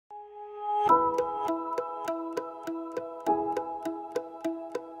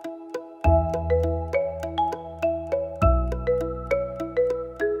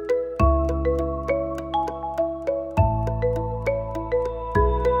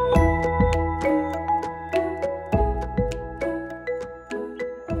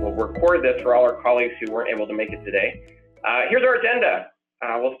record this for all our colleagues who weren't able to make it today. Here's our agenda.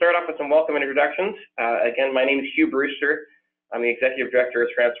 We'll start off with some welcome introductions. Again, my name is Hugh Brewster. I'm the Executive Director of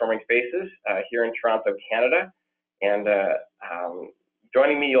Transforming Spaces here in Toronto, Canada. And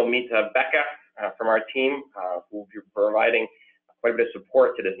joining me, you'll meet Becca from our team, who will be providing quite a bit of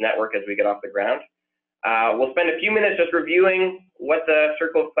support to this network as we get off the ground. We'll spend a few minutes just reviewing what the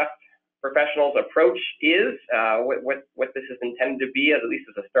Circle of Cleft Professionals approach is, what this is intended to be, at least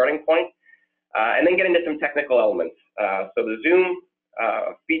as a starting point, and then get into some technical elements. So the Zoom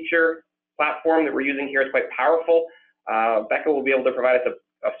feature platform that we're using here is quite powerful. Becca will be able to provide us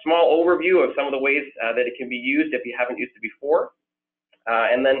a small overview of some of the ways that it can be used if you haven't used it before.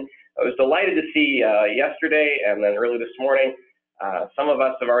 And then I was delighted to see yesterday and then early this morning, some of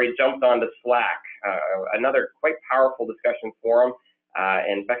us have already jumped onto Slack, another quite powerful discussion forum.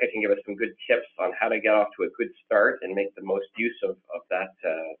 And Becca can give us some good tips on how to get off to a good start and make the most use of that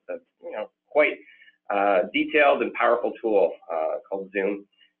quite detailed and powerful tool called Zoom.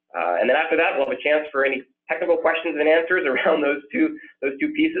 And then after that, we'll have a chance for any technical questions and answers around those two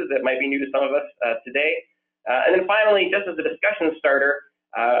pieces that might be new to some of us today. And then finally, just as a discussion starter,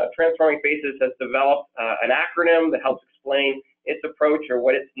 Transforming Spaces has developed an acronym that helps explain its approach or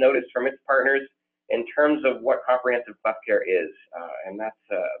what it's noticed from its partners in terms of what comprehensive cleft care is, and that's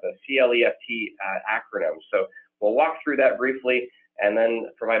the C.L.E.F.T acronym. So we'll walk through that briefly and then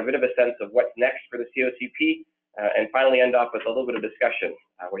provide a bit of a sense of what's next for the CoCP, and finally end off with a little bit of discussion,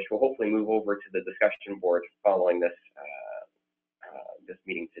 which will hopefully move over to the discussion board following this, this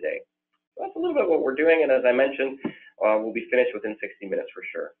meeting today. So that's a little bit what we're doing, and as I mentioned, we'll be finished within 60 minutes for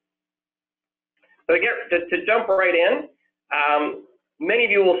sure. So to jump right in, many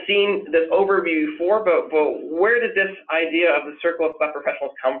of you will have seen this overview before, but where did this idea of the Circle of Cleft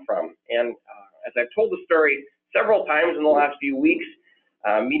Professionals come from? And as I've told the story several times in the last few weeks,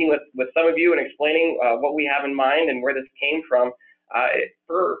 meeting with some of you and explaining what we have in mind and where this came from,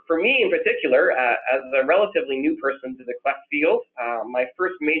 for me in particular, as a relatively new person to the cleft field, my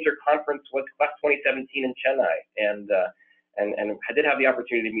first major conference was Cleft 2017 in Chennai, and I did have the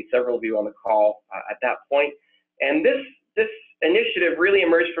opportunity to meet several of you on the call at that point. And this initiative really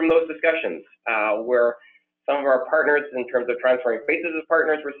emerged from those discussions, where some of our partners, in terms of Transforming Spaces as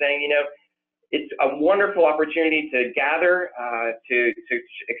partners, were saying, it's a wonderful opportunity to gather, to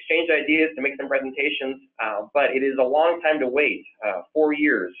exchange ideas, to make some presentations, but it is a long time to wait, 4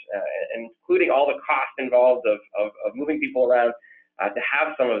 years, including all the cost involved of moving people around to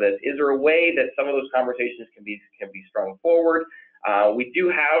have some of this. Is there a way that some of those conversations can be strung forward? We do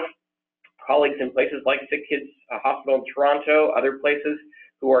have colleagues in places like Sick Kids Hospital in Toronto, other places,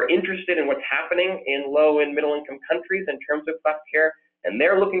 who are interested in what's happening in low and middle income countries in terms of cleft care, and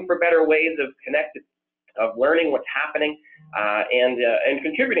they're looking for better ways of learning what's happening and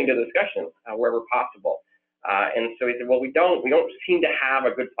contributing to the discussion wherever possible. And so we said, well, we don't seem to have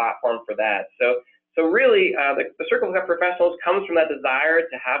a good platform for that. So really, the Circle of Cleft Professionals comes from that desire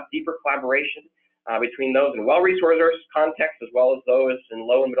to have deeper collaboration between those in well-resourced contexts as well as those in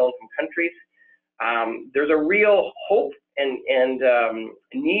low and middle-income countries. There's a real hope and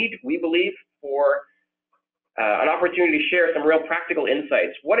need, we believe, for an opportunity to share some real practical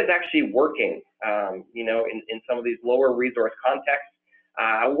insights. What is actually working, in some of these lower resource contexts?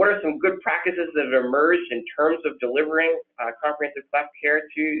 What are some good practices that have emerged in terms of delivering comprehensive cleft care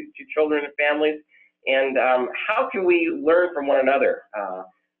to children and families? And how can we learn from one another?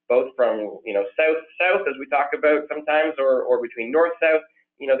 Both from south as we talk about sometimes, or between north-south.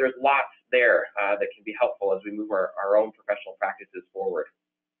 There's lots there that can be helpful as we move our own professional practices forward.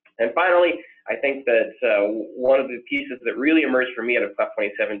 And finally, I think that one of the pieces that really emerged for me out of Cleft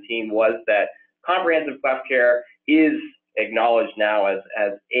 2017 was that comprehensive cleft care is acknowledged now as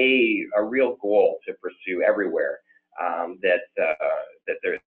a real goal to pursue everywhere. That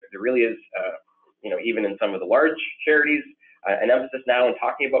there really is, even in some of the large charities, an emphasis now in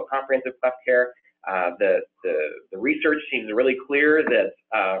talking about comprehensive cleft care. The research seems really clear that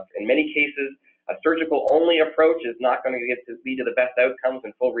in many cases, a surgical-only approach is not going to lead to the best outcomes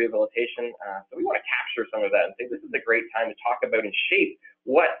and full rehabilitation. So we want to capture some of that and say this is a great time to talk about and shape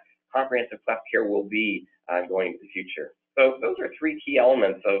what comprehensive cleft care will be going into the future. So those are three key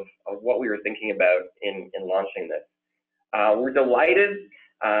elements of what we were thinking about in launching this. We're delighted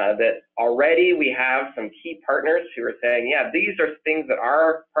that already we have some key partners who are saying, yeah, these are things that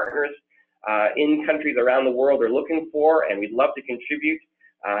our partners in countries around the world are looking for, and we'd love to contribute.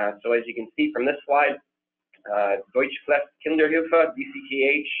 So as you can see from this slide, Deutsche Cleft Kinderhilfe,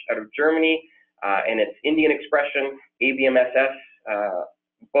 DCKH, out of Germany, and its Indian expression, ABMSS,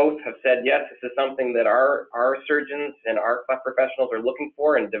 both have said, yes, this is something that our surgeons and our Cleft professionals are looking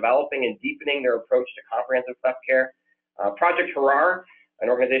for and developing and deepening their approach to comprehensive cleft care. Project Harar, an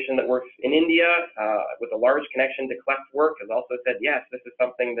organization that works in India with a large connection to Cleft work, has also said, yes, this is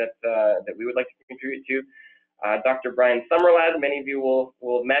something that we would like to contribute to. Dr. Brian Summerlad, many of you will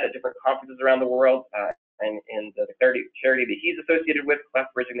have met at different conferences around the world, and the charity that he's associated with,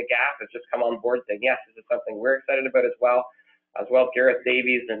 Cleft Bridging the Gap, has just come on board saying, yes, this is something we're excited about as well Gareth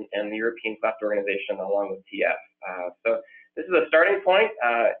Davies and the European Cleft Organization, along with TF. So this is a starting point.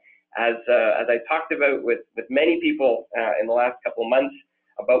 As I talked about with many people in the last couple of months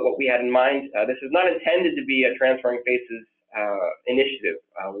about what we had in mind, this is not intended to be a Transforming Faces initiative.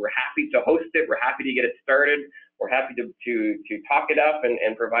 We're happy to host it. We're happy to get it started. We're happy to talk it up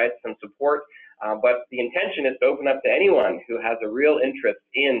and provide some support. But the intention is to open up to anyone who has a real interest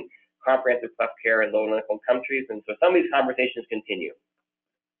in comprehensive cleft care in low-income countries, and so some of these conversations continue.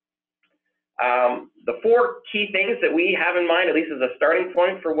 The four key things that we have in mind, at least as a starting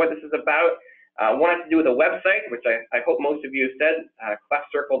point for what this is about, one has to do with a website, which I hope most of you have said,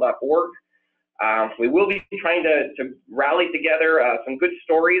 cleftcircle.org. We will be trying to rally together some good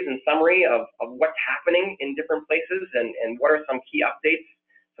stories and summary of what's happening in different places and what are some key updates,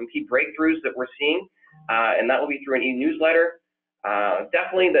 some key breakthroughs that we're seeing, and that will be through an e-newsletter.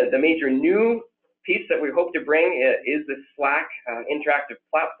 Definitely the major new piece that we hope to bring is this Slack interactive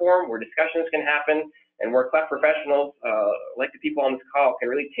platform where discussions can happen and where Cleft professionals, like the people on this call, can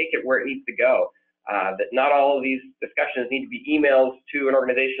really take it where it needs to go. That not all of these discussions need to be emails to an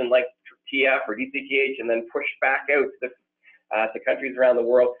organization like TF or DCTH and then pushed back out to countries around the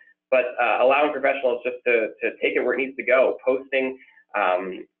world, but allowing professionals just to take it where it needs to go, posting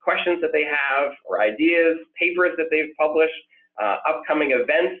questions that they have or ideas, papers that they've published, upcoming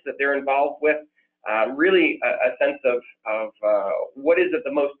events that they're involved with, really a sense of what is it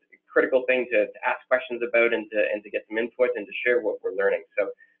the most critical thing to ask questions about and to get some input and to share what we're learning.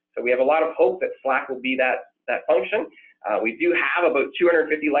 So we have a lot of hope that Slack will be that function. We do have about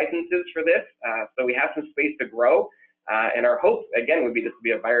 250 licenses for this, so we have some space to grow. And our hope, again, would be this to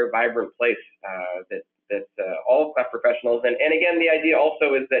be a very vibrant place that all Cleft professionals, and again, the idea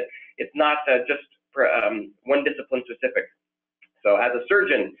also is that it's not just for, one discipline specific. So as a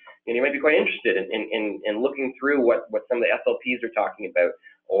surgeon, you might be quite interested in looking through what some of the SLPs are talking about,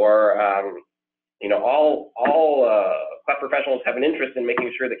 or all Cleft professionals have an interest in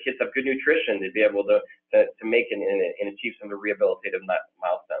making sure that kids have good nutrition to be able to make and achieve some of the rehabilitative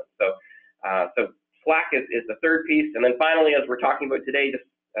milestones. So Slack is the third piece, and then finally, as we're talking about today, just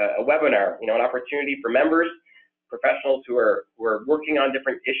a webinar, an opportunity for members, professionals who are working on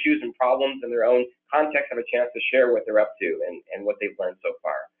different issues and problems in their own context, have a chance to share what they're up to and what they've learned so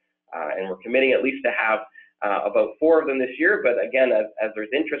far. And we're committing at least to have about 4 of them this year, but again, as there's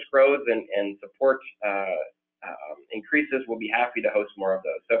interest grows and support increases, we'll be happy to host more of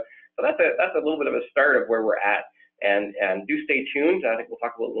those. So that's a little bit of a start of where we're at, and do stay tuned. I think we'll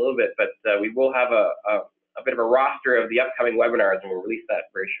talk a little bit, but we will have a bit of a roster of the upcoming webinars, and we'll release that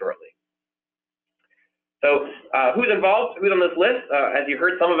very shortly. So who's involved? Who's on this list? As you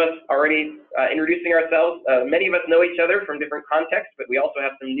heard, some of us already introducing ourselves. Many of us know each other from different contexts, but we also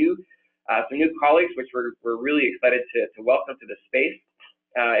have some new colleagues, which we're really excited to welcome to this space.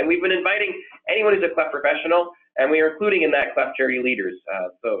 And we've been inviting anyone who's a Cleft professional, and we are including in that Cleft charity leaders,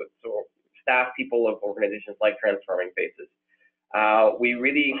 so staff people of organizations like Transforming Faces. We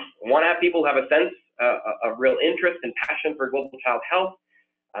really want to have people who have a sense of real interest and passion for global child health,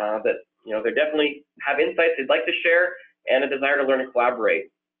 that they definitely have insights they'd like to share and a desire to learn and collaborate.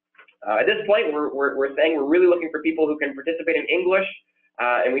 At this point, we're saying we're really looking for people who can participate in English,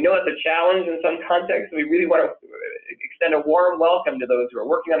 and we know that's a challenge in some contexts. We really want to extend a warm welcome to those who are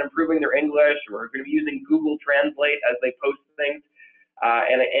working on improving their English, or are going to be using Google Translate as they post things.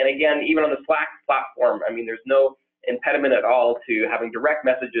 And again, even on the Slack platform, there's no impediment at all to having direct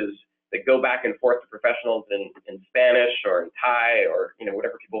messages that go back and forth to professionals in Spanish or in Thai, or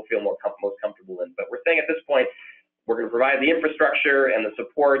whatever people feel most comfortable in. But we're saying at this point, we're going to provide the infrastructure and the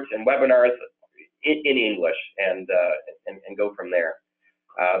support and webinars in English, and go from there.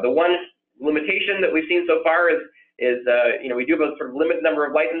 The one limitation that we've seen so far is we do have a sort of limited number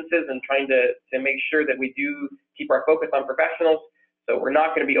of licenses, and trying to make sure that we do keep our focus on professionals. So we're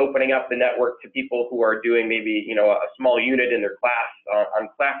not going to be opening up the network to people who are doing maybe a small unit in their class on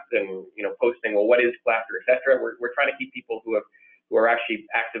Cleft, and posting, well, what is Cleft, or etc. We're trying to keep people who are actually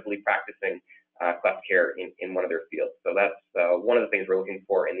actively practicing Cleft care in one of their fields. So that's one of the things we're looking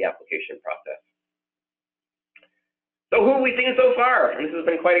for in the application process. So who have we seen so far? And this has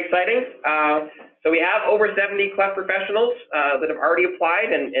been quite exciting. So we have over 70 Cleft professionals that have already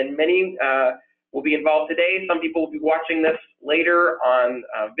applied, and many will be involved today. Some people will be watching this later on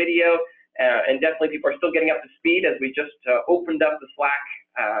video, and definitely people are still getting up to speed as we just opened up the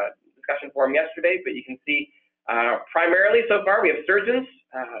Slack discussion forum yesterday. But you can see primarily so far we have surgeons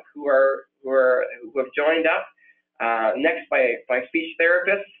who have joined up, next by speech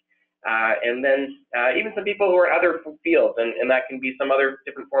therapists. And then even some people who are in other fields, and that can be some other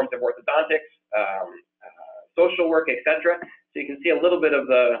different forms of orthodontics, social work, etc. So you can see a little bit of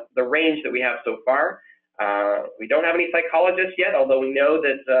the range that we have so far. We don't have any psychologists yet, although we know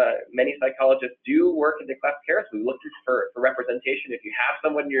that many psychologists do work in the Cleft care, so we look for representation. If you have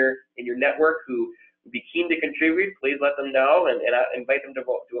someone in your network who would be keen to contribute, please let them know and invite them to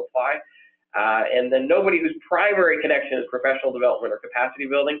apply. And then nobody whose primary connection is professional development or capacity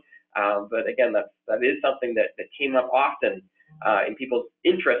building. But again, that is something that came up often in people's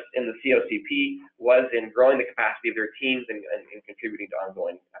interest in the CoCP, was in growing the capacity of their teams and contributing to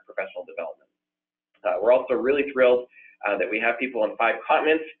ongoing professional development. We're also really thrilled that we have people on 5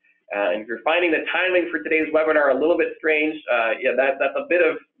 continents. And if you're finding the timing for today's webinar a little bit strange, yeah, that's a bit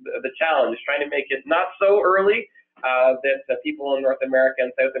of the challenge, trying to make it not so early that people in North America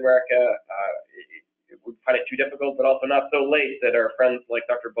and South America would find it too difficult, but also not so late that our friends like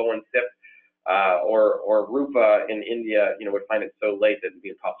Dr. Bowen Sip or Rupa in India, would find it so late that it would be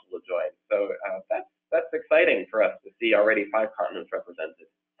impossible to join. So that's exciting for us to see already 5 continents represented.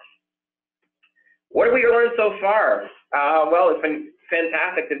 What have we learned so far? Well, it's been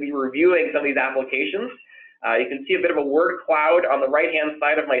fantastic to be reviewing some of these applications. You can see a bit of a word cloud on the right-hand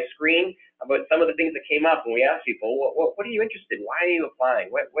side of my screen about some of the things that came up when we asked people, what are you interested in? Why are you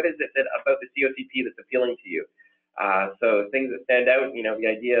applying? What is it about the CoCP that's appealing to you? So things that stand out, the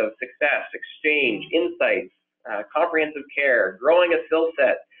idea of success, exchange, insights, comprehensive care, growing a skill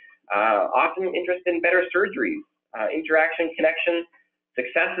set, often interest in better surgeries, interaction, connection,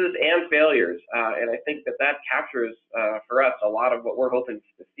 successes and failures. And I think that captures for us a lot of what we're hoping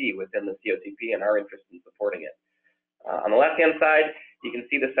to see within the CoCP and our interest in supporting it. On the left-hand side, you can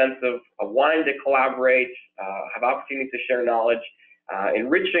see the sense of wanting to collaborate, have opportunities to share knowledge,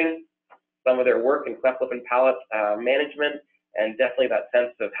 enriching some of their work in cleft lip and palate management, and definitely that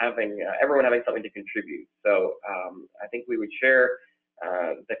sense of having everyone having something to contribute. So I think we would share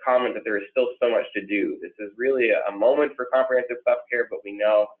the comment that there is still so much to do. This is really a moment for comprehensive cleft care, but we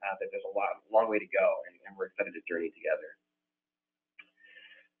know that there's a long way to go, and we're excited to journey together.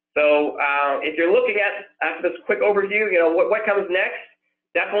 So if you're looking at, after this quick overview, what comes next,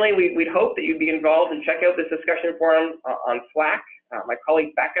 definitely we'd hope that you'd be involved and check out this discussion forum on Slack. My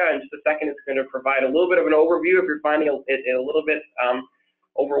colleague Becca in just a second is going to provide a little bit of an overview if you're finding it a little bit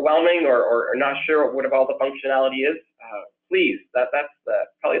overwhelming or not sure what all the functionality is. Please, that's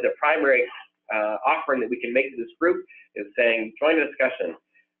probably the primary offering that we can make to this group, is saying join the discussion.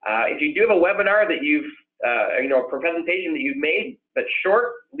 If you do have a webinar that you've a presentation that you've made that's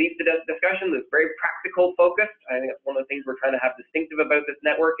short, leads to discussion that's very practical focused. I think that's one of the things we're trying to have distinctive about this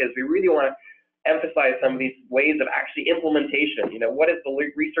network, is we really want to emphasize some of these ways of actually implementation. What is the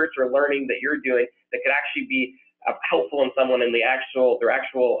research or learning that you're doing that could actually be helpful in someone in their actual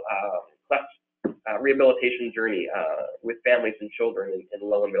cleft rehabilitation journey with families and children in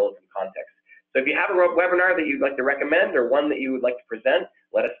low and middle income contexts. So if you have a webinar that you'd like to recommend, or one that you would like to present,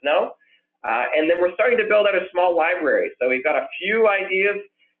 let us know. And then we're starting to build out a small library. So we've got a few ideas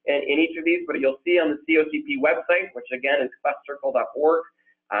in each of these, but you'll see on the CoCP website, which again is cleftcircle.org,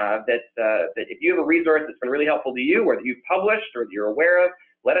 that if you have a resource that's been really helpful to you, or that you've published, or that you're aware of,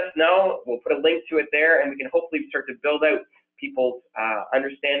 let us know. We'll put a link to it there, and we can hopefully start to build out people's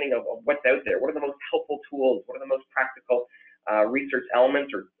understanding of what's out there. What are the most helpful tools? What are the most practical research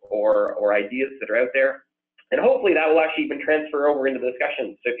elements or ideas that are out there? And hopefully that will actually even transfer over into the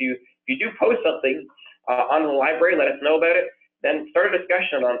discussion. So if you do post something on the library, let us know about it. Then start a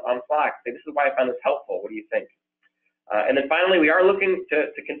discussion on Slack. Say, this is why I found this helpful. What do you think? And then finally, we are looking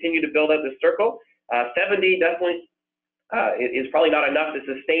to continue to build out this circle. 70 definitely is probably not enough to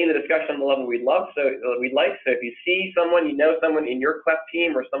sustain the discussion on the level we'd like. So if you see someone, someone in your Cleft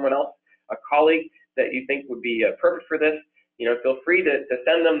team, or someone else, a colleague that you think would be perfect for this, feel free to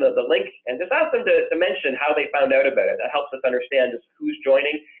send them the link, and just ask them to mention how they found out about it. That helps us understand just who's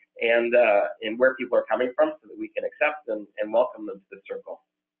joining and where people are coming from, so that we can accept and welcome them to the circle.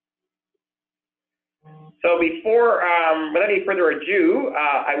 So before, without any further ado,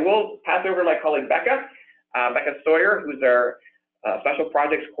 I will pass over to my colleague Becca Sawyer, who's our Special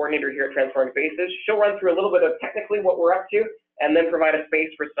Projects Coordinator here at Transforming Faces. She'll run through a little bit of technically what we're up to, and then provide a space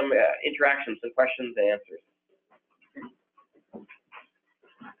for some interactions and questions and answers.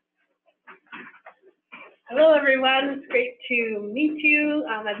 Hello, everyone. It's great to meet you.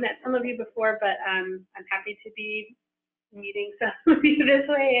 I've met some of you before, but I'm happy to be meeting some of you this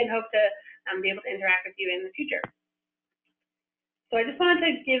way and hope to be able to interact with you in the future. So I just wanted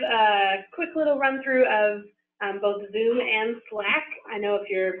to give a quick little run through of both Zoom and Slack. I know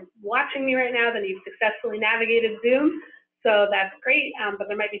if you're watching me right now, then you've successfully navigated Zoom, so that's great, but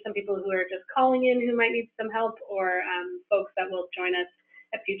there might be some people who are just calling in who might need some help, or folks that will join us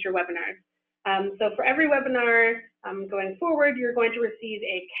at future webinars. So for every webinar going forward, you're going to receive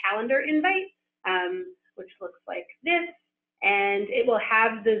a calendar invite, which looks like this, and it will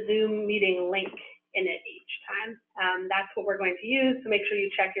have the Zoom meeting link in it each time. That's what we're going to use, so make sure you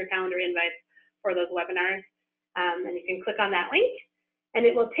check your calendar invites for those webinars. And you can click on that link, and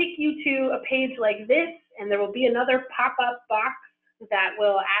it will take you to a page like this, and there will be another pop-up box that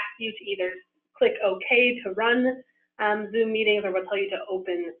will ask you to either click OK to run Zoom meetings, or will tell you to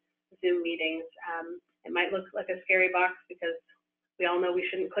open Zoom meetings. It might look like a scary box because we all know we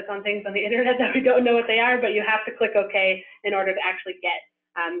shouldn't click on things on the internet that we don't know what they are, but you have to click OK in order to actually get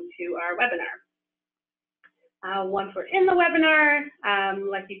to our webinar. Once we're in the webinar,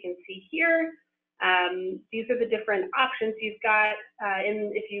 like you can see here, these are the different options you've got.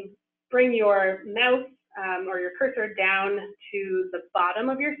 If you bring your mouse or your cursor down to the bottom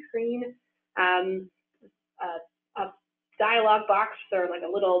of your screen, a dialog box or like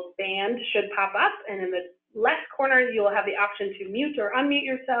a little band should pop up, and in the left corner you will have the option to mute or unmute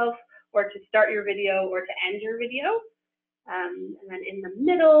yourself, or to start your video or to end your video. And then in the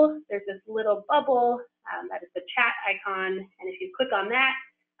middle there's this little bubble that is the chat icon, and if you click on that,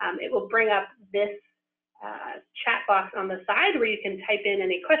 it will bring up this chat box on the side where you can type in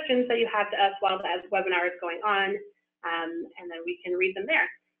any questions that you have to us while the webinar is going on, and then we can read them there.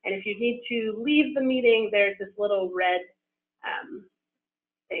 And if you need to leave the meeting, there's this little red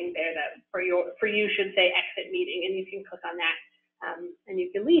thing there that for you should say exit meeting, and you can click on that and you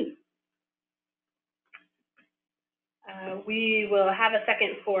can leave. We will have a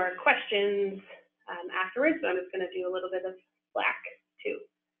second for questions afterwards, so I'm just going to do a little bit of Slack too.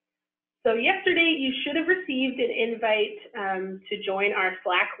 So yesterday you should have received an invite to join our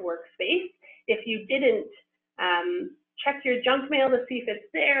Slack workspace. If you didn't, check your junk mail to see if it's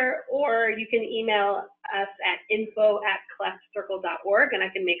there, or you can email us at info@cleftcircle.org, and I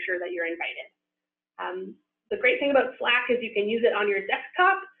can make sure that you're invited. The great thing about Slack is you can use it on your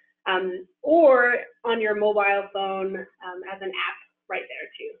desktop or on your mobile phone as an app right there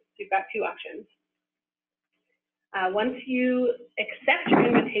too. So you've got two options. Once you accept your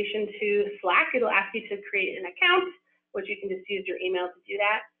invitation to Slack, it'll ask you to create an account, which you can just use your email to do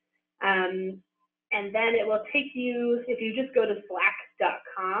that. And then it will take you, if you just go to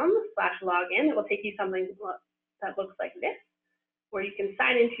slack.com/login, it will take you something that looks like this, where you can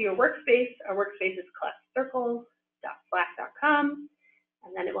sign into your workspace. Our workspace is cleftcircle.slack.com,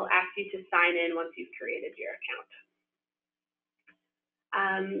 and then it will ask you to sign in once you've created your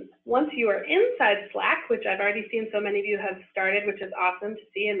account. Once you are inside Slack, which I've already seen so many of you have started, which is awesome to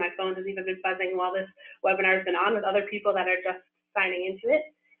see, and my phone has even been buzzing while this webinar has been on with other people that are just signing into it.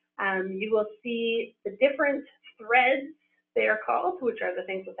 You will see the different threads, they are called, which are the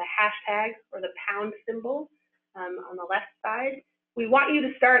things with the hashtag or the pound symbol on the left side. We want you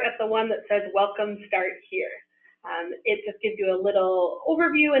to start at the one that says welcome, start here. It just gives you a little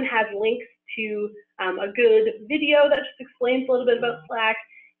overview and has links to a good video that just explains a little bit about Slack,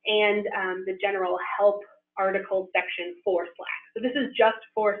 and the general help article section for Slack. So this is just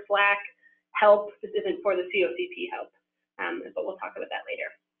for Slack help. This isn't for the CoCP help, but we'll talk about that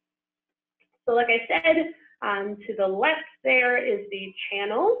later. So like I said, to the left there is the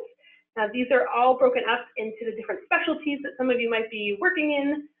channels. Now these are all broken up into the different specialties that some of you might be working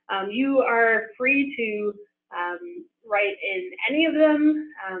in. You are free to write in any of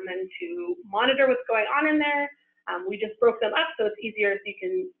them and to monitor what's going on in there. We just broke them up so it's easier so you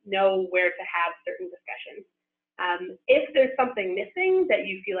can know where to have certain discussions. If there's something missing that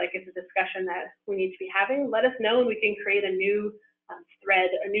you feel like is a discussion that we need to be having, let us know and we can create a new thread,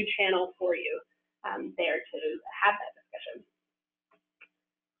 a new channel for you there to have that discussion.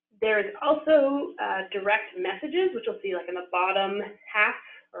 There is also direct messages, which you'll see like in the bottom half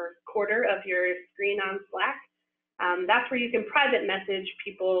or quarter of your screen on Slack. That's where you can private message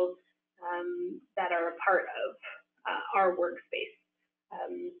people that are a part of our workspace.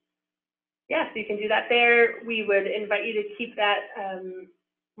 Yeah, so you can do that there. We would invite you to keep that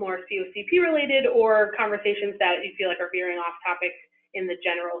more CoCP related, or conversations that you feel like are veering off topic in the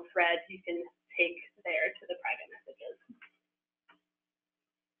general thread, you can take there to the private messages.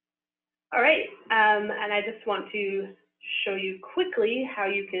 All right, and I just want to show you quickly how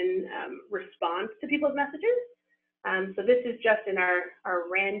you can respond to people's messages. So this is just in our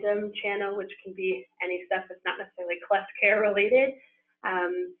random channel, which can be any stuff that's not necessarily Cleft care related.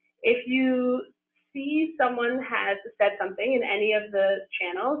 If you see someone has said something in any of the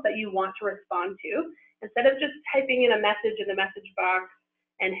channels that you want to respond to, instead of just typing in a message in the message box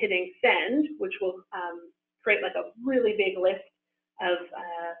and hitting send, which will create like a really big list of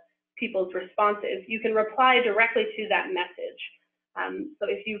people's responses, you can reply directly to that message. So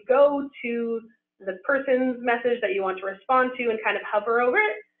if you go to the person's message that you want to respond to and kind of hover over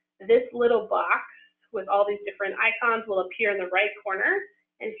it, this little box with all these different icons will appear in the right corner.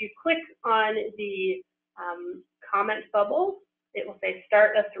 And if you click on the comment bubble, it will say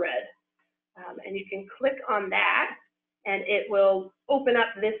start a thread. And you can click on that and it will open up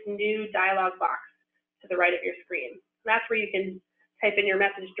this new dialog box to the right of your screen. That's where you can type in your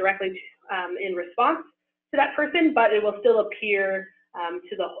message directly to, in response to that person, but it will still appear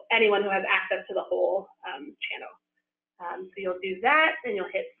to anyone who has access to the whole channel. So you'll do that and you'll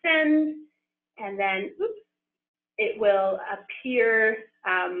hit send, and then it will appear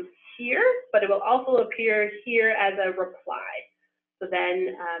here, but it will also appear here as a reply. So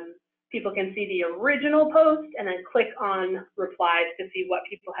then people can see the original post and then click on replies to see what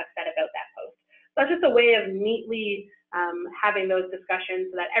people have said about that post. So that's just a way of neatly having those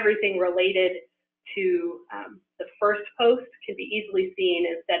discussions so that everything related to the first post can be easily seen,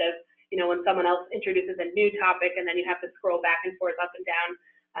 instead of, you know, when someone else introduces a new topic and then you have to scroll back and forth up and down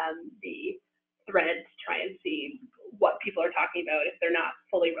the thread to try and see what people are talking about if they're not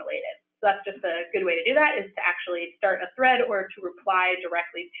fully related. So that's just a good way to do that, is to actually start a thread or to reply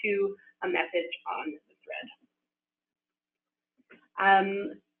directly to a message on the thread.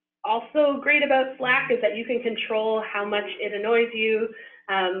 Also great about Slack is that you can control how much it annoys you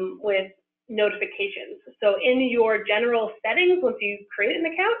with notifications. So in your general settings, once you create an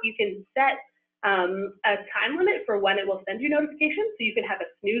account, you can set a time limit for when it will send you notifications. So you can have a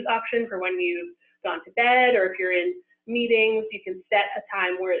snooze option for when you've gone to bed, or if you're in meetings, you can set a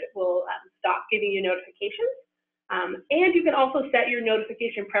time where it will stop giving you notifications. And you can also set your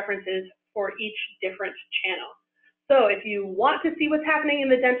notification preferences for each different channel. So if you want to see what's happening in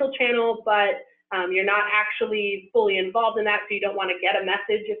the dental channel, but you're not actually fully involved in that, so you don't want to get a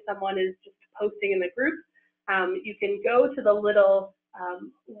message if someone is just posting in the group, you can go to the little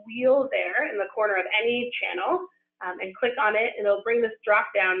wheel there in the corner of any channel and click on it, and it'll bring this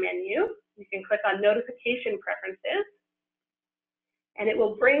drop-down menu. You can click on notification preferences, and it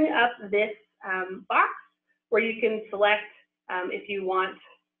will bring up this box where you can select if you want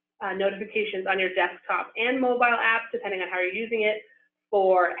notifications on your desktop and mobile apps, depending on how you're using it,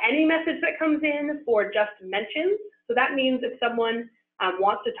 for any message that comes in, for just mentions. So that means if someone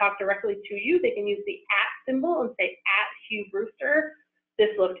wants to talk directly to you, they can use the @ symbol and say @Hugh Brewster.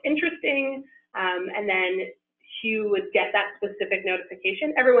 This looked interesting, and then Hugh would get that specific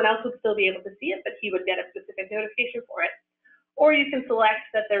notification. Everyone else would still be able to see it, but he would get a specific notification for it. Or you can select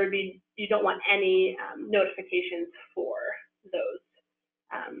that there would be, you don't want any notifications for those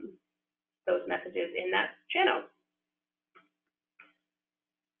messages in that channel.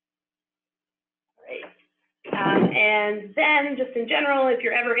 And then just in general, if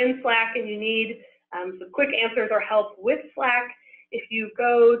you're ever in Slack and you need some quick answers or help with Slack, if you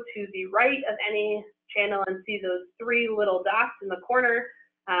go to the right of any channel and see those 3 little dots in the corner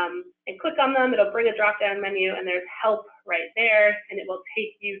and click on them, it'll bring a drop-down menu, and there's help right there, and it will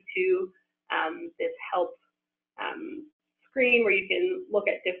take you to this help screen where you can look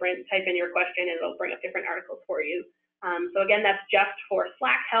at type in your question, and it'll bring up different articles for you. So again, that's just for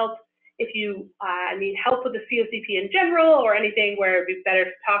Slack help. If you need help with the CoCP in general, or anything where it'd be better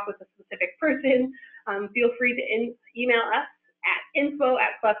to talk with a specific person, feel free to email us at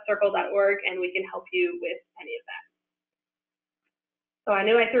info@cleftcircle.org, and we can help you with any of that. So I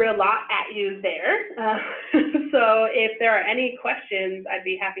know I threw a lot at you there. So if there are any questions, I'd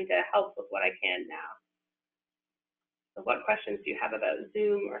be happy to help with what I can now. So what questions do you have about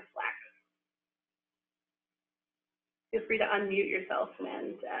Zoom or Slack? Feel free to unmute yourself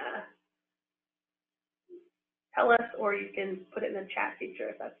and tell us, or you can put it in the chat feature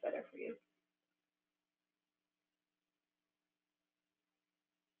if that's better for you.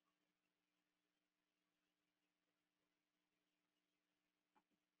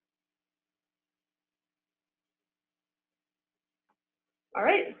 All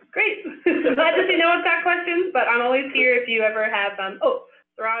right, great. Glad to see no one's got questions, but I'm always here if you ever have. Oh,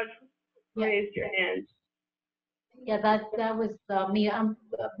 Suraj raised your hand. Yeah, that was me. I'm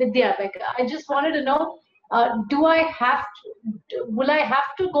Vidya. Like, I just wanted to know, do I have will I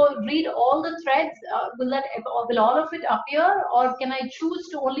have to go read all the threads? Will all of it appear, or can I choose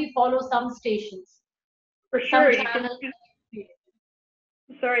to only follow some stations? For sure, Some you can. channels?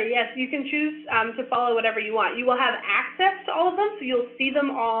 Sorry, yes, you can choose to follow whatever you want. You will have access to all of them, so you'll see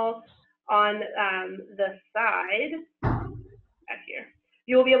them all on the side back here.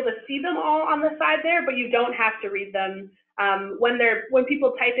 You will be able to see them all on the side there, but you don't have to read them. When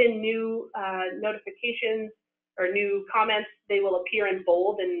people type in new notifications or new comments, they will appear in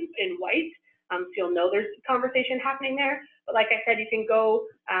bold and in white, so you'll know there's a conversation happening there. But like I said, you can go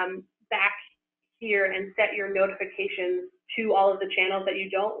back here and set your notifications to all of the channels that you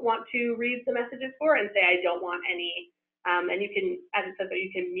don't want to read the messages for, and say I don't want any, and you can, as it says there,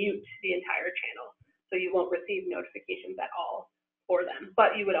 you can mute the entire channel, so you won't receive notifications at all for them,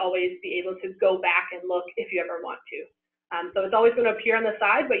 but you would always be able to go back and look if you ever want to. So it's always going to appear on the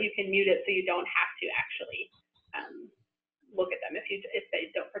side, but you can mute it so you don't have to actually look at them if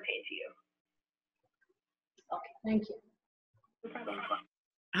they don't pertain to you. Okay, thank you. No problem.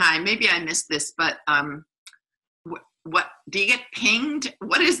 Hi, maybe I missed this, but what do you get pinged?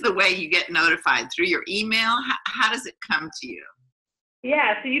 What is the way you get notified? Through your email? How does it come to you?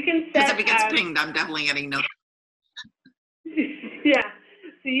 Yeah, so you can set. Because if it gets pinged, I'm definitely getting notified. Yeah,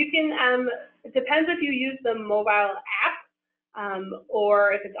 so you can. It depends if you use the mobile app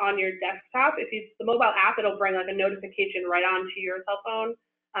or if it's on your desktop. If it's the mobile app, it'll bring like a notification right onto your cell phone,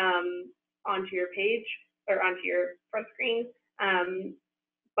 onto your page or onto your front screen.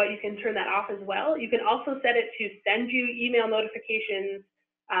 But you can turn that off as well. You can also set it to send you email notifications,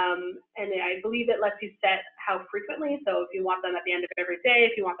 and I believe it lets you set how frequently. So if you want them at the end of every day,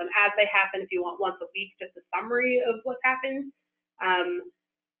 if you want them as they happen, if you want once a week, just a summary of what's happened.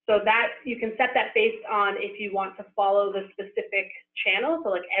 So that you can set that based on if you want to follow the specific channel.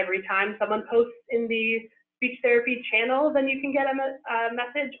 So like every time someone posts in the speech therapy channel, then you can get a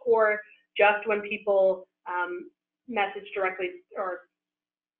message, or just when people message directly or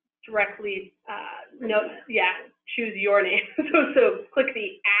choose your name. so click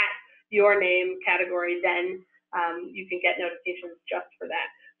the @your name category, then you can get notifications just for that.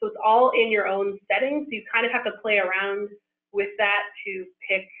 So it's all in your own settings. So you kind of have to play around with that to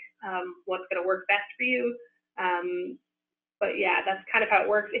pick what's going to work best for you. But yeah, that's kind of how it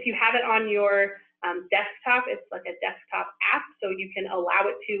works. If you have it on your desktop, it's like a desktop app, so you can allow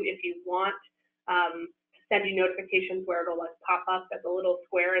it to, if you want, send you notifications where it'll like pop up as a little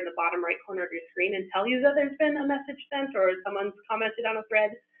square in the bottom right corner of your screen and tell you that there's been a message sent or someone's commented on a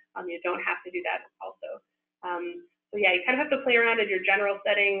thread. You don't have to do that also. So yeah, you kind of have to play around in your general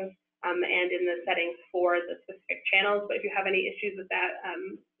settings and in the settings for the specific channels. But if you have any issues with that,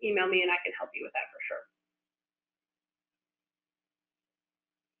 email me and I can help you with that for sure.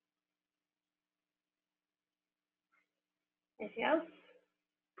 Anything else?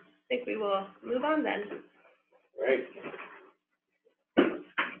 I think we will move on then. Great.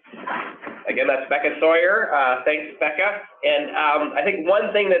 Again, that's Becca Sawyer. Thanks, Becca. And I think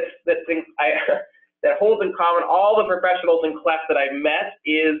one thing that holds in common all the professionals in Cleft that I've met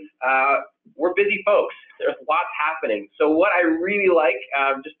is we're busy folks. There's lots happening. So what I really like,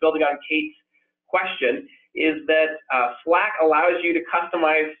 just building on Kate's question, is that Slack allows you to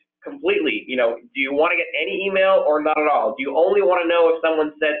customize completely. You know, do you want to get any email or not at all? Do you only want to know if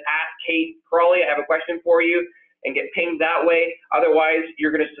someone said, Kate Crowley, I have a question for you, and get pinged that way? Otherwise,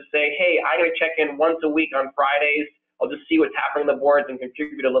 you're going to say, hey, I'm going to check in once a week on Fridays. I'll just see what's happening on the boards and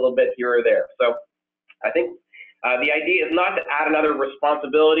contribute a little bit here or there. So I think the idea is not to add another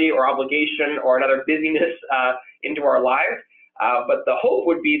responsibility or obligation or another busyness into our lives, but the hope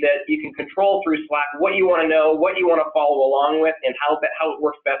would be that you can control through Slack what you want to know, what you want to follow along with, and how it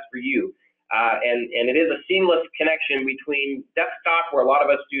works best for you. And it is a seamless connection between desktop, where a lot of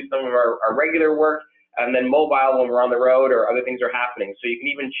us do some of our regular work, and then mobile when we're on the road or other things are happening. So you can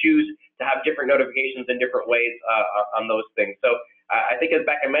even choose to have different notifications in different ways on those things. So I think, as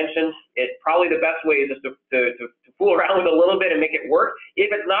Becca mentioned, probably the best way is just to fool around with a little bit and make it work.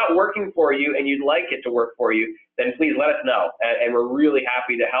 If it's not working for you and you'd like it to work for you, then please let us know. And we're really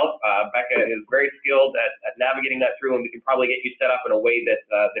happy to help. Becca is very skilled at navigating that through, and we can probably get you set up in a way that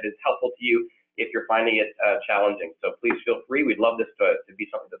is helpful to you if you're finding it challenging. So please feel free. We'd love this to be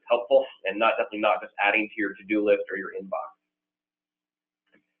something that's helpful and definitely not just adding to your to-do list or your inbox.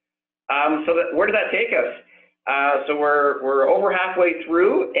 Where did that take us? So we're over halfway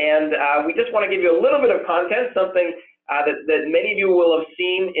through, and we just want to give you a little bit of content, something that many of you will have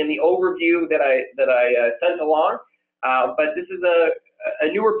seen in the overview that I sent along. But this is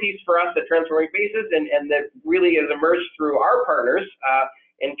a newer piece for us at Transforming Faces, and that really has emerged through our partners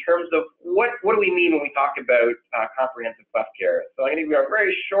in terms of what do we mean when we talk about comprehensive cleft care. So I'm going to give you a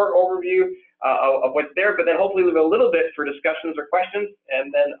very short overview of what's there, but then hopefully leave a little bit for discussions or questions,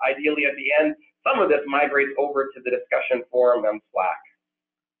 and then ideally at the end, some of this migrates over to the discussion forum on Slack.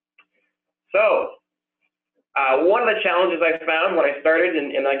 So one of the challenges I found when I started,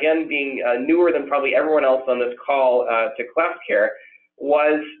 and again being newer than probably everyone else on this call to cleft care,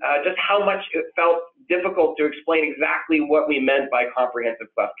 was just how much it felt difficult to explain exactly what we meant by comprehensive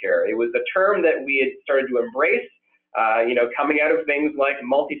cleft care. It was a term that we had started to embrace, you know, coming out of things like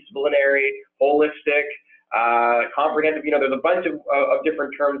multidisciplinary, holistic, comprehensive. You know, there's a bunch of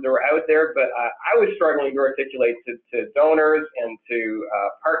different terms that were out there, but I was struggling to articulate to donors and to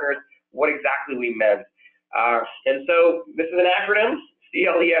partners what exactly we meant. And so this is an acronym,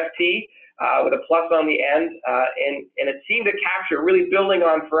 C.L.E.F.T. With a plus on the end, and it seemed to capture, really building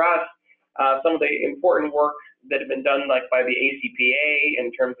on for us, some of the important work that had been done like by the ACPA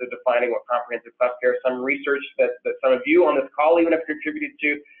in terms of defining what comprehensive cleft care, some research that some of you on this call even have contributed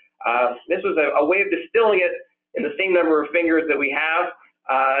to. This was a way of distilling it in the same number of fingers that we have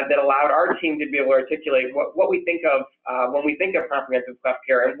that allowed our team to be able to articulate what we think of when we think of comprehensive cleft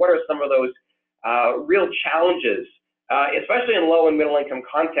care, and what are some of those real challenges, especially in low and middle income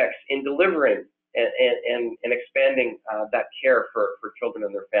contexts, in delivering and expanding that care for children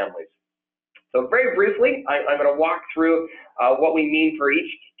and their families. So very briefly, I'm going to walk through what we mean for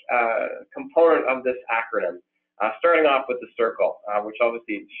each component of this acronym, starting off with the circle, which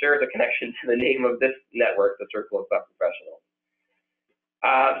obviously shares a connection to the name of this network, the Circle of Cleft Professionals.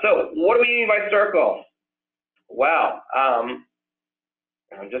 So what do we mean by circle? Well, I'm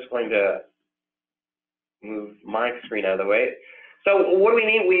just going to move my screen out of the way. So what do we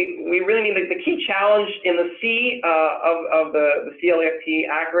mean? We really mean the key challenge in the C of the C.L.E.F.T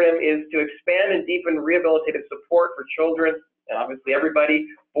acronym is to expand and deepen rehabilitative support for children, and obviously everybody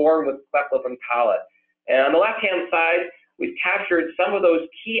born with cleft lip and palate. And on the left-hand side, we've captured some of those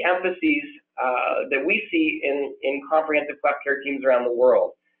key emphases that we see in comprehensive cleft care teams around the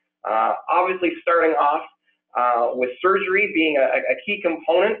world. Obviously starting off with surgery being a key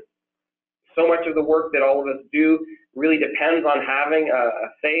component. So much of the work that all of us do really depends on having a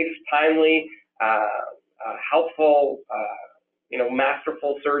safe, timely, helpful, you know,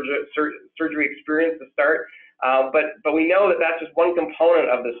 masterful surgery experience to start. But we know that that's just one component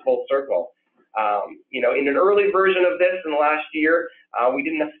of this whole circle. You know, in an early version of this in the last year, we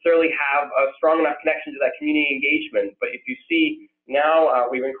didn't necessarily have a strong enough connection to that community engagement. But if you see now,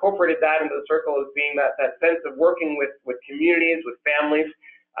 we've incorporated that into the circle as being that sense of working with communities, with families,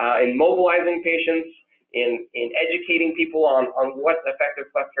 in mobilizing patients, in educating people on what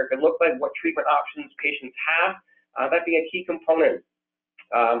effective cleft care can look like, what treatment options patients have, that being a key component.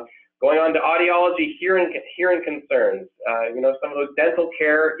 Going on to audiology, hearing concerns, you know, some of those dental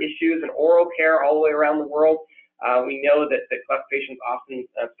care issues and oral care all the way around the world. We know that cleft patients often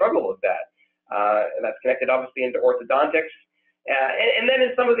struggle with that, and that's connected obviously into orthodontics. And then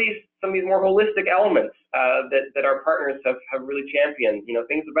in some of these more holistic elements that our partners have really championed, you know,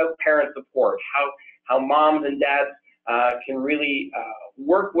 things about parent support, how moms and dads can really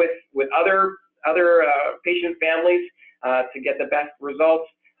work with other patient families to get the best results,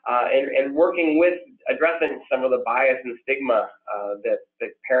 and working with addressing some of the bias and stigma that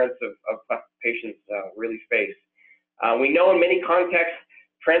parents of cleft patients really face. We know in many contexts,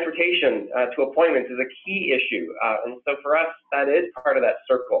 transportation to appointments is a key issue, and so for us, that is part of that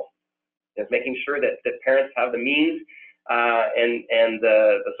circle, is making sure that parents have the means and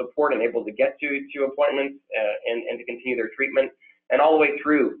the support and able to get to appointments and to continue their treatment, and all the way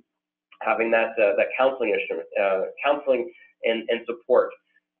through having that counseling and support.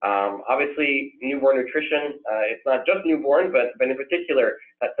 Obviously, newborn nutrition, it's not just newborn, but in particular,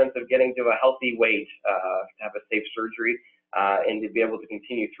 that sense of getting to a healthy weight to have a safe surgery, and to be able to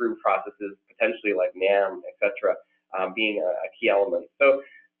continue through processes potentially like NAM, et cetera, being a key element. So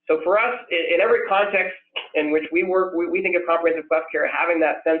for us, in every context in which we work, we think of comprehensive cleft care having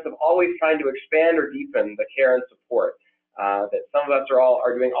that sense of always trying to expand or deepen the care and support. That some of us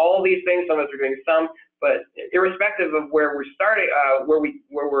are doing all these things, some of us are doing some, but irrespective of where we're starting, where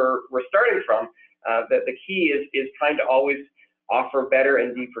we're starting from, that the key is trying to always offer better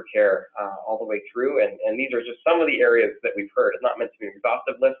and deeper care all the way through, and these are just some of the areas that we've heard. It's not meant to be an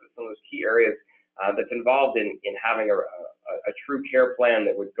exhaustive list, but some of those key areas that's involved in having a true care plan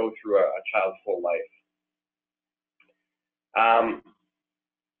that would go through a child's full life.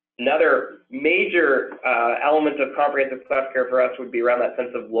 Another major element of comprehensive cleft care for us would be around that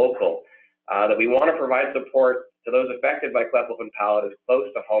sense of local, that we want to provide support to those affected by cleft lip and palate as close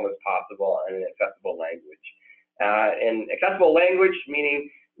to home as possible in an accessible language. And accessible language, meaning,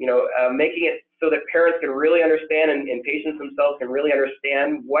 making it so that parents can really understand and patients themselves can really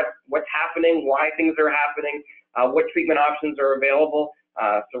understand what's happening, why things are happening, what treatment options are available.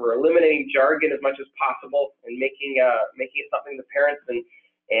 So we're eliminating jargon as much as possible and making it something the parents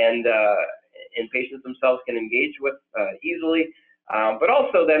and patients themselves can engage with easily. But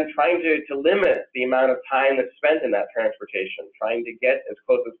also then trying to limit the amount of time that's spent in that transportation, trying to get as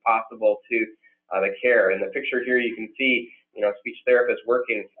close as possible to the care. In the picture here, you can see, speech therapists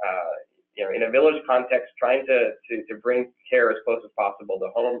working, in a village context, trying to bring care as close as possible to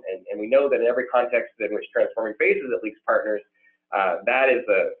home. And we know that in every context in which Transforming Faces at least partners, that is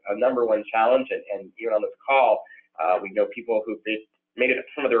a number one challenge. And even on this call, we know people who've made it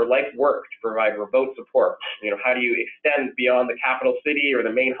some of their life work to provide remote support. How do you extend beyond the capital city or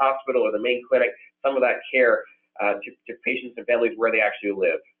the main hospital or the main clinic, some of that care to patients and families where they actually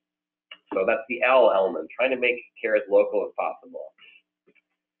live? So that's the L element, trying to make care as local as possible.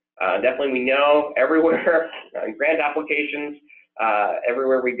 Definitely, we know everywhere, in grant applications,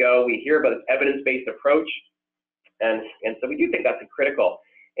 everywhere we go, we hear about this evidence-based approach. And so we do think that's critical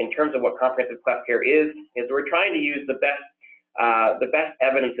in terms of what comprehensive cleft care is we're trying to use the best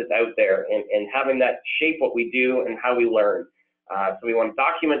evidence that's out there and having that shape what we do and how we learn. So we want to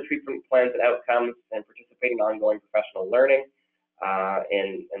document treatment plans and outcomes and participate in ongoing professional learning.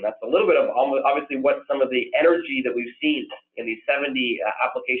 And that's a little bit of obviously what some of the energy that we've seen in these 70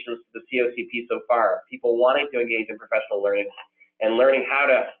 applications to the CoCP so far, people wanting to engage in professional learning and learning how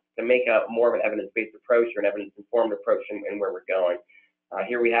to make a more of an evidence-based approach or an evidence-informed approach in where we're going.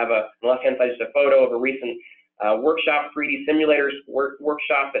 Here we have on the left-hand side just a photo of a recent workshop, 3D simulators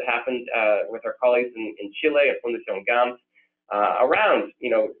workshop that happened with our colleagues in Chile at Fundación GAMS around,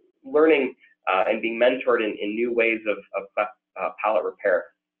 learning and being mentored in new ways of cleft palate repair.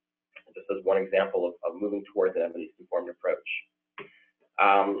 This is one example of moving towards an evidence-informed approach.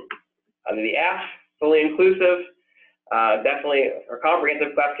 Under the F, fully inclusive, definitely for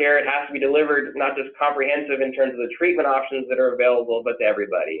comprehensive cleft care, it has to be delivered not just comprehensive in terms of the treatment options that are available, but to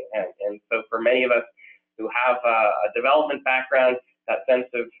everybody. And so for many of us who have a development background, that sense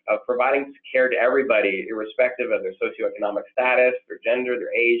of providing care to everybody, irrespective of their socioeconomic status, their gender,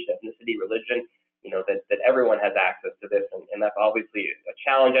 their age, ethnicity, religion, that everyone has access to this. And that's obviously a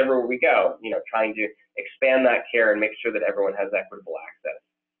challenge everywhere we go, trying to expand that care and make sure that everyone has equitable access.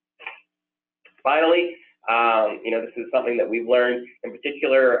 Finally, this is something that we've learned in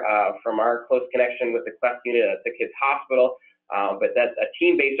particular from our close connection with the Cleft unit at the Kids Hospital, but that a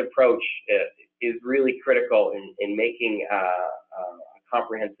team-based approach is really critical in making a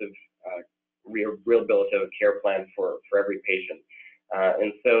comprehensive, rehabilitative care plan for every patient.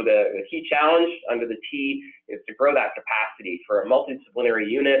 And so the key challenge under the T is to grow that capacity for a multidisciplinary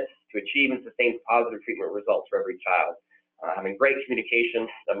unit to achieve and sustain positive treatment results for every child. Having great communication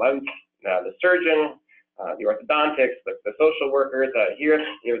among the surgeon, the orthodontics, the social workers.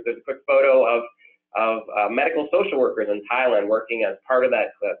 There's a quick photo of medical social workers in Thailand working as part of that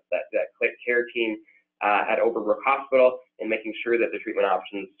care team at Overbrook Hospital and making sure that the treatment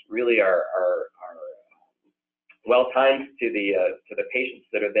options really are well timed to the patients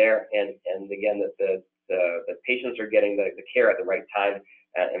that are there, and again that the patients are getting the care at the right time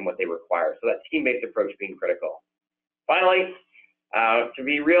and what they require. So that team-based approach being critical. Finally, to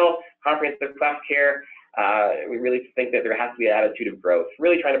be real comprehensive cleft care, we really think that there has to be an attitude of growth,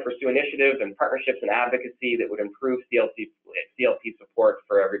 really trying to pursue initiatives and partnerships and advocacy that would improve CLP support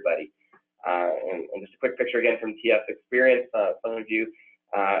for everybody. And just a quick picture again from TF's experience. Some of you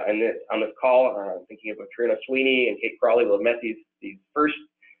on this call, thinking of Trina Sweeney and Kate Crawley, will have met these first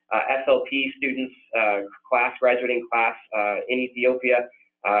SLP students, graduating class in Ethiopia,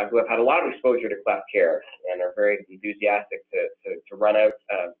 who have had a lot of exposure to cleft care and are very enthusiastic to run out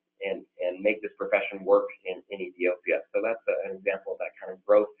and make this profession work in Ethiopia. So that's an example of that kind of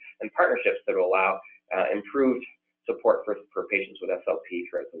growth and partnerships that will allow improved support for patients with SLP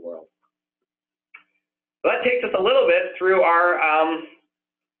throughout the world. So that takes us a little bit through our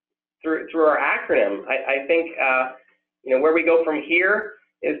through our acronym. I think where we go from here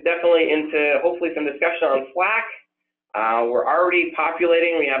is definitely into hopefully some discussion on Slack. We're already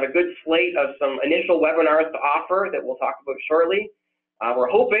populating. We have a good slate of some initial webinars to offer that we'll talk about shortly. We're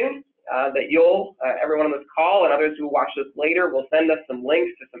hoping that you'll, everyone on this call and others who watch this later, will send us some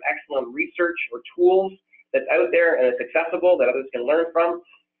links to some excellent research or tools that's out there and it's accessible that others can learn from.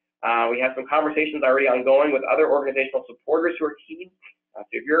 We have some conversations already ongoing with other organizational supporters who are keen. So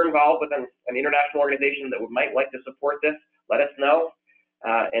if you're involved with an international organization that might like to support this, let us know.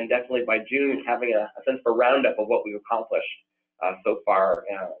 And definitely by June, having a sense of a roundup of what we've accomplished so far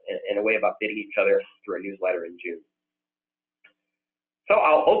in a way of updating each other through a newsletter in June. So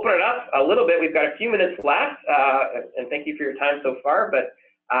I'll open it up a little bit. We've got a few minutes left, and thank you for your time so far. But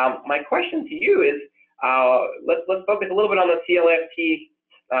my question to you is, let's focus a little bit on the C.L.E.F.T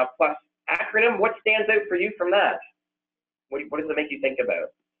plus acronym. What stands out for you from that? What does it make you think about?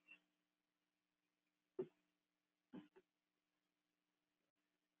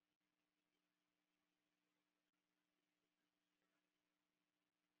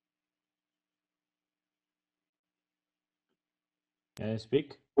 Can I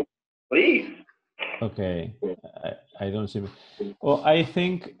speak? Please. Okay, I don't see. Well, I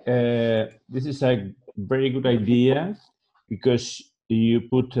think this is a very good idea because you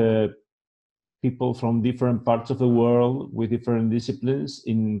put people from different parts of the world with different disciplines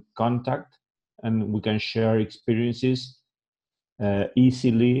in contact, and we can share experiences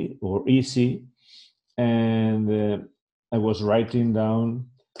easily or easy. And I was writing down,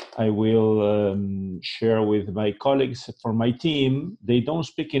 I will share with my colleagues for my team. They don't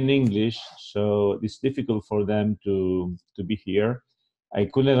speak in English, so it's difficult for them to be here. I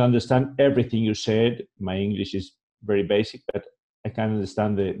couldn't understand everything you said. My English is very basic, but I can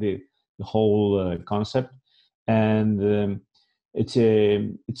understand the whole concept. And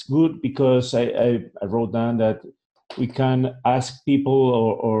it's good because I wrote down that we can ask people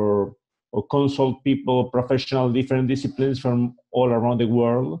or consult people, professional, different disciplines from all around the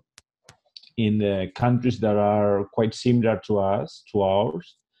world in countries that are quite similar to ours.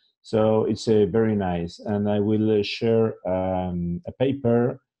 So it's very nice. And I will share a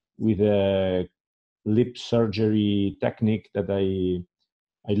paper with a lip surgery technique that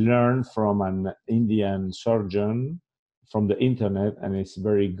I learned from an Indian surgeon from the internet, and it's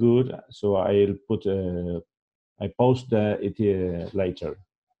very good. So I post it later.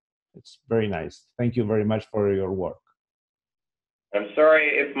 It's very nice. Thank you very much for your work. I'm sorry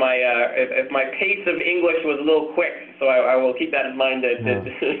if my pace of English was a little quick, so I will keep that in mind to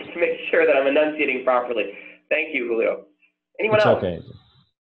make sure that I'm enunciating properly. Thank you, Julio. Anyone else? Okay.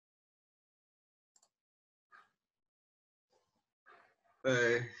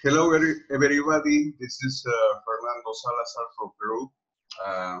 Hello, everybody. This is Fernando Salazar from Peru.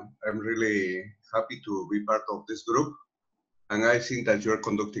 I'm really happy to be part of this group. And I think that you're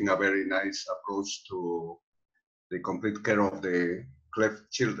conducting a very nice approach to the complete care of the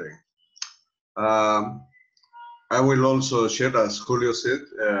Cleft children. I will also share, as Julio said,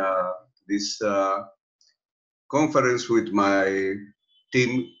 this conference with my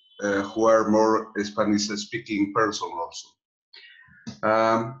team who are more Spanish-speaking person also.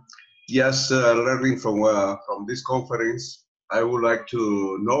 Just learning from this conference, I would like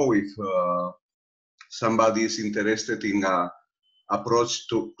to know if somebody is interested in approach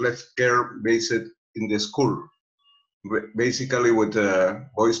to Cleft care based in the school, basically with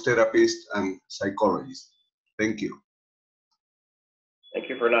voice therapists and psychologists. Thank you. Thank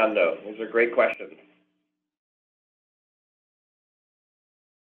you, Fernando. Those are great questions.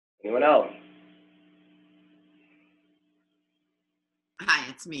 Anyone else? Hi,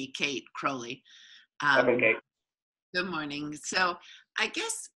 it's me, Kate Crowley. Welcome, Kate. Good morning. So I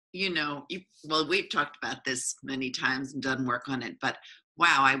guess, well, we've talked about this many times and done work on it, but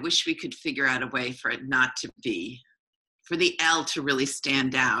wow, I wish we could figure out a way for it not to be, for the L to really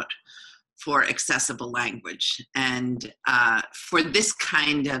stand out for accessible language and for this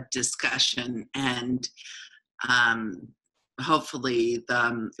kind of discussion and hopefully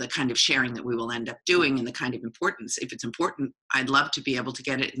the kind of sharing that we will end up doing and the kind of importance. If it's important, I'd love to be able to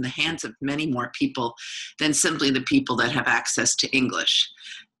get it in the hands of many more people than simply the people that have access to English.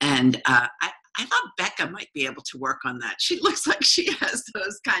 And I thought Becca might be able to work on that. She looks like she has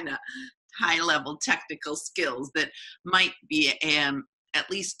those kind of high-level technical skills that might be at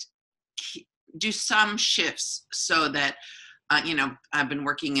least do some shifts so that I've been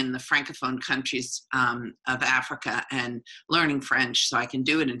working in the Francophone countries of Africa and learning French, so I can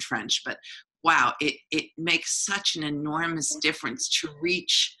do it in French. But wow, it makes such an enormous difference to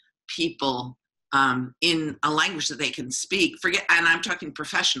reach people in a language that they can speak. And I'm talking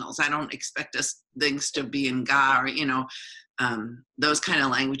professionals. I don't expect things to be in Ga or those kind of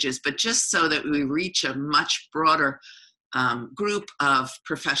languages, but just so that we reach a much broader group of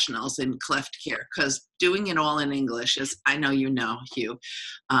professionals in cleft care, because doing it all in English, as I know you know, Hugh,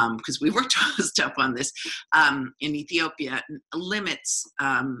 because we worked stuff on this in Ethiopia, limits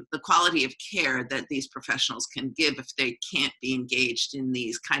the quality of care that these professionals can give if they can't be engaged in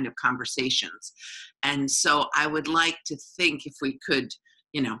these kind of conversations. And so I would like to think if we could,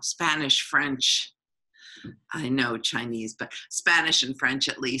 Spanish, French, I know Chinese, but Spanish and French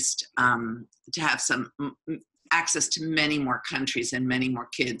at least, to have some access to many more countries and many more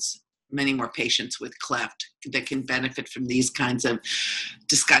kids, many more patients with cleft that can benefit from these kinds of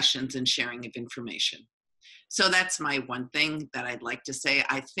discussions and sharing of information. So that's my one thing that I'd like to say.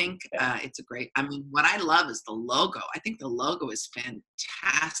 I think it's a great, I mean, what I love is the logo. I think the logo is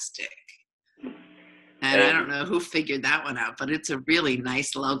fantastic. And I don't know who figured that one out, but it's a really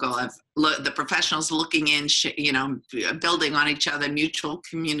nice logo of the professionals looking in, you know, building on each other, mutual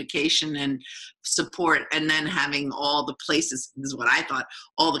communication and support, and then having all the places, this is what I thought,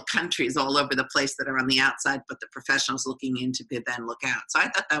 all the countries all over the place that are on the outside, but the professionals looking in to then look out. So I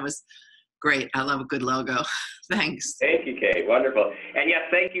thought that was great. I love a good logo. Thanks. Thank you, Kate. Wonderful. And yes,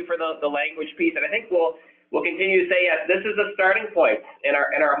 thank you for the language piece. And I think we'll continue to say, yes, this is a starting point. And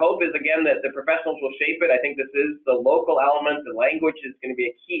our hope is, again, that the professionals will shape it. I think this is the local element. The language is going to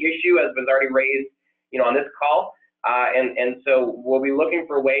be a key issue, as was already raised, you know, on this call. And so we'll be looking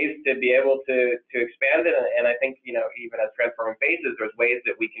for ways to be able to expand it. And I think, you know, even as Transforming Faces, there's ways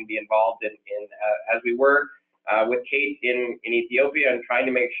that we can be involved in as we were with Kate in Ethiopia, and trying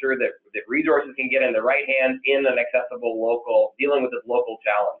to make sure that resources can get in the right hands in an accessible local, dealing with this local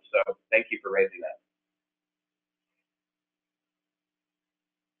challenge. So thank you for raising that.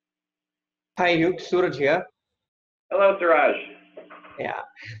 Hi, Hugh, Suraj here. Hello, Suraj. Yeah.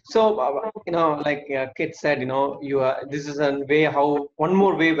 So, you know, like Kit said, you know, this is one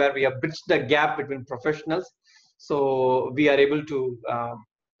more way where we have bridged the gap between professionals. So we are able to,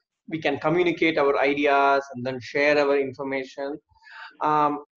 we can communicate our ideas and then share our information.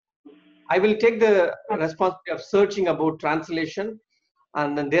 I will take the responsibility of searching about translation,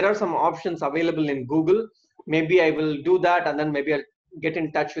 and then there are some options available in Google. Maybe I will do that, and then maybe I'll get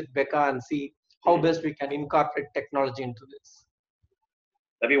in touch with Becca and see how best we can incorporate technology into this.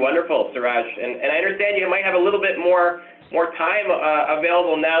 That'd be wonderful, Suraj. And I understand you might have a little bit more time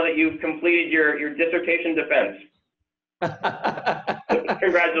available now that you've completed your dissertation defense.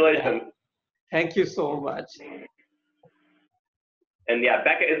 Congratulations. Yeah. Thank you so much. And yeah,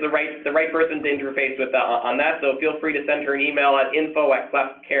 Becca is the right person to interface with on that. So feel free to send her an email at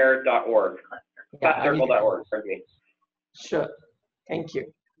info@cleftcare.org. Cleftcircle.org, pardon me. Sure. Thank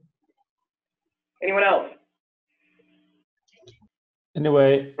you. Anyone else?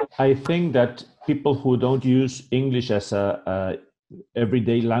 Anyway, I think that people who don't use English as a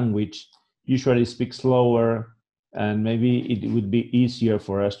everyday language usually speak slower, and maybe it would be easier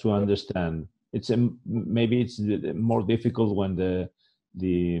for us to understand. Maybe it's more difficult when the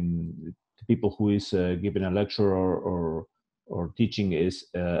people who is giving a lecture or teaching is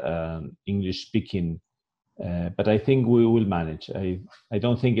English speaking. But I think we will manage. I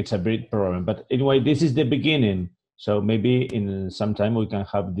don't think it's a big problem. But anyway, this is the beginning. So maybe in some time we can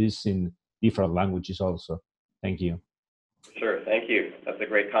have this in different languages also. Thank you. Sure, thank you. That's a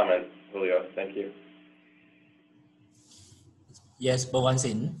great comment, Julio. Thank you. Yes,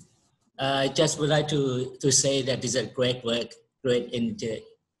 Bawansin. I just would like to say that this is a great work, great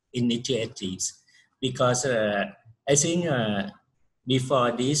initiatives, because I think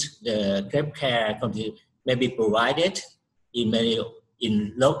before this, the Cleft care may be provided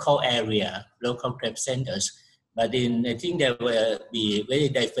in local area, local Cleft centers. But I think there will be very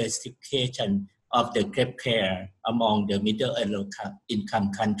diversification of the Cleft care among the middle and low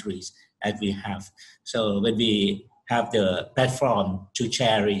income countries that we have. So when we have the platform to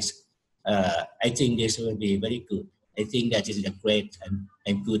share it, I think this will be very good. I think that is a great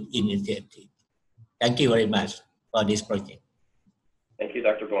and good initiative. Thank you very much for this project. Thank you,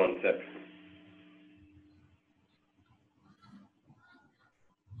 Dr. Bowen-Sip.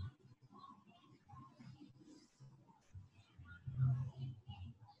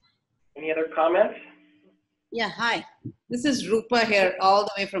 Any other comments? Yeah, hi. This is Rupa here, all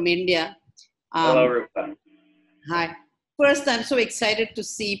the way from India. Hello, Rupa. Hi. First, I'm so excited to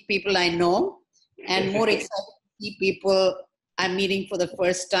see people I know, and more excited to see people I'm meeting for the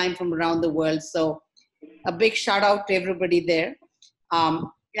first time from around the world. So a big shout out to everybody there.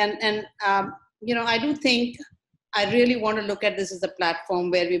 You know, I do think I really want to look at this as a platform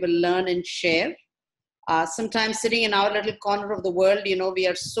where we will learn and share. Sometimes sitting in our little corner of the world, you know, we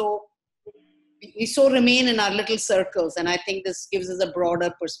remain in our little circles, and I think this gives us a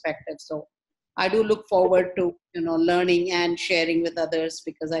broader perspective. So I do look forward to, you know, learning and sharing with others,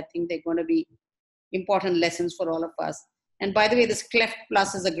 because I think they're going to be important lessons for all of us. And by the way, this Cleft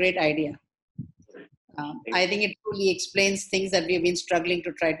Plus is a great idea. I think it truly explains things that we've been struggling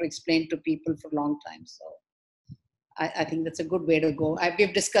to try to explain to people for a long time. So I think that's a good way to go.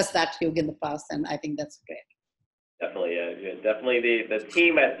 We've discussed that, Hugh, in the past, and I think that's great. Definitely, definitely. The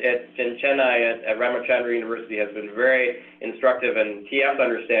team at Chennai at Ramachandra University has been very instructive and TF's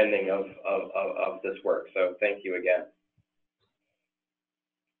understanding of this work. So thank you again.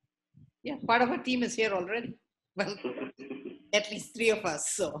 Yeah, part of our team is here already. Well, at least 3 of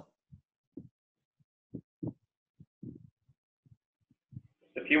us. So.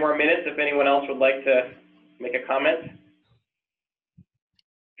 A few more minutes if anyone else would like to make a comment.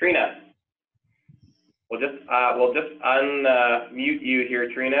 Trina. We'll just unmute you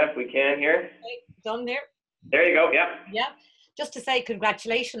here, Trina, if we can here. Okay, done there. There you go. Yeah. Yeah. Just to say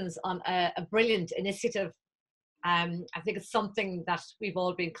congratulations on a brilliant initiative. I think it's something that we've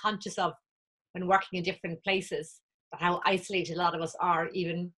all been conscious of when working in different places, but how isolated a lot of us are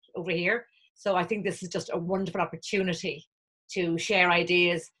even over here. So I think this is just a wonderful opportunity to share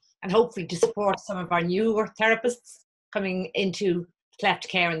ideas and hopefully to support some of our newer therapists coming into Cleft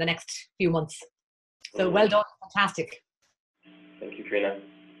care in the next few months. So well done, fantastic. Thank you, Trina.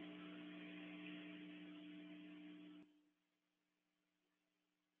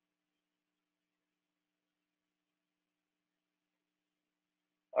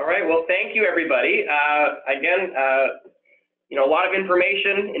 All right, well, thank you, everybody. Again, you know, a lot of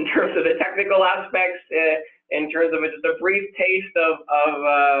information in terms of the technical aspects, in terms of just a brief taste of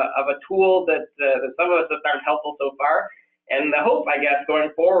a tool that some of us have found helpful so far. And the hope, I guess,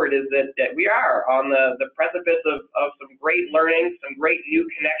 going forward is that we are on the precipice of some great learning, some great new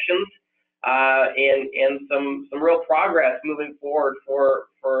connections, and some real progress moving forward for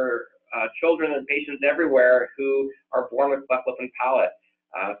children and patients everywhere who are born with cleft lip and palate.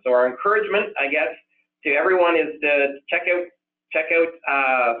 So our encouragement, I guess, to everyone is to check out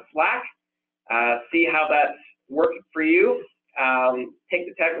C.L.E.F.T, see how that's working for you. Take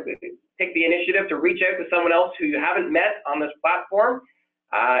the initiative to reach out to someone else who you haven't met on this platform,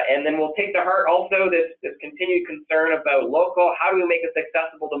 and then we'll take to heart also this continued concern about local. How do we make this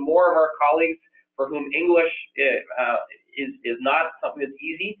accessible to more of our colleagues for whom English is not something that's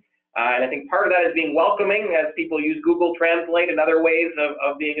easy? And I think part of that is being welcoming as people use Google Translate and other ways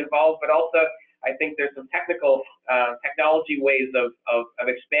of being involved, but also I think there's some technology ways of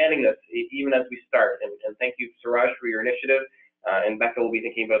expanding this even as we start. And thank you, Suraj, for your initiative, and Becca will be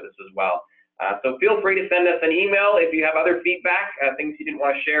thinking about this as well. So feel free to send us an email if you have other feedback, things you didn't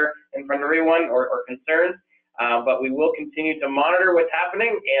want to share in front of everyone or concerns. But we will continue to monitor what's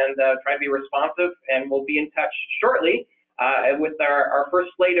happening and try to be responsive, and we'll be in touch shortly with our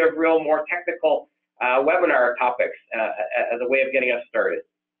first slate of real more technical webinar topics as a way of getting us started.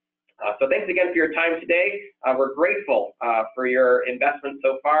 So thanks again for your time today. We're grateful for your investment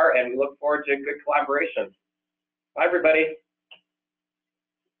so far, and we look forward to good collaboration. Bye, everybody.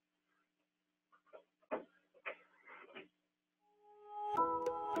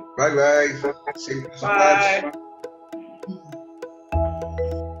 Bye-bye. Thank you so much.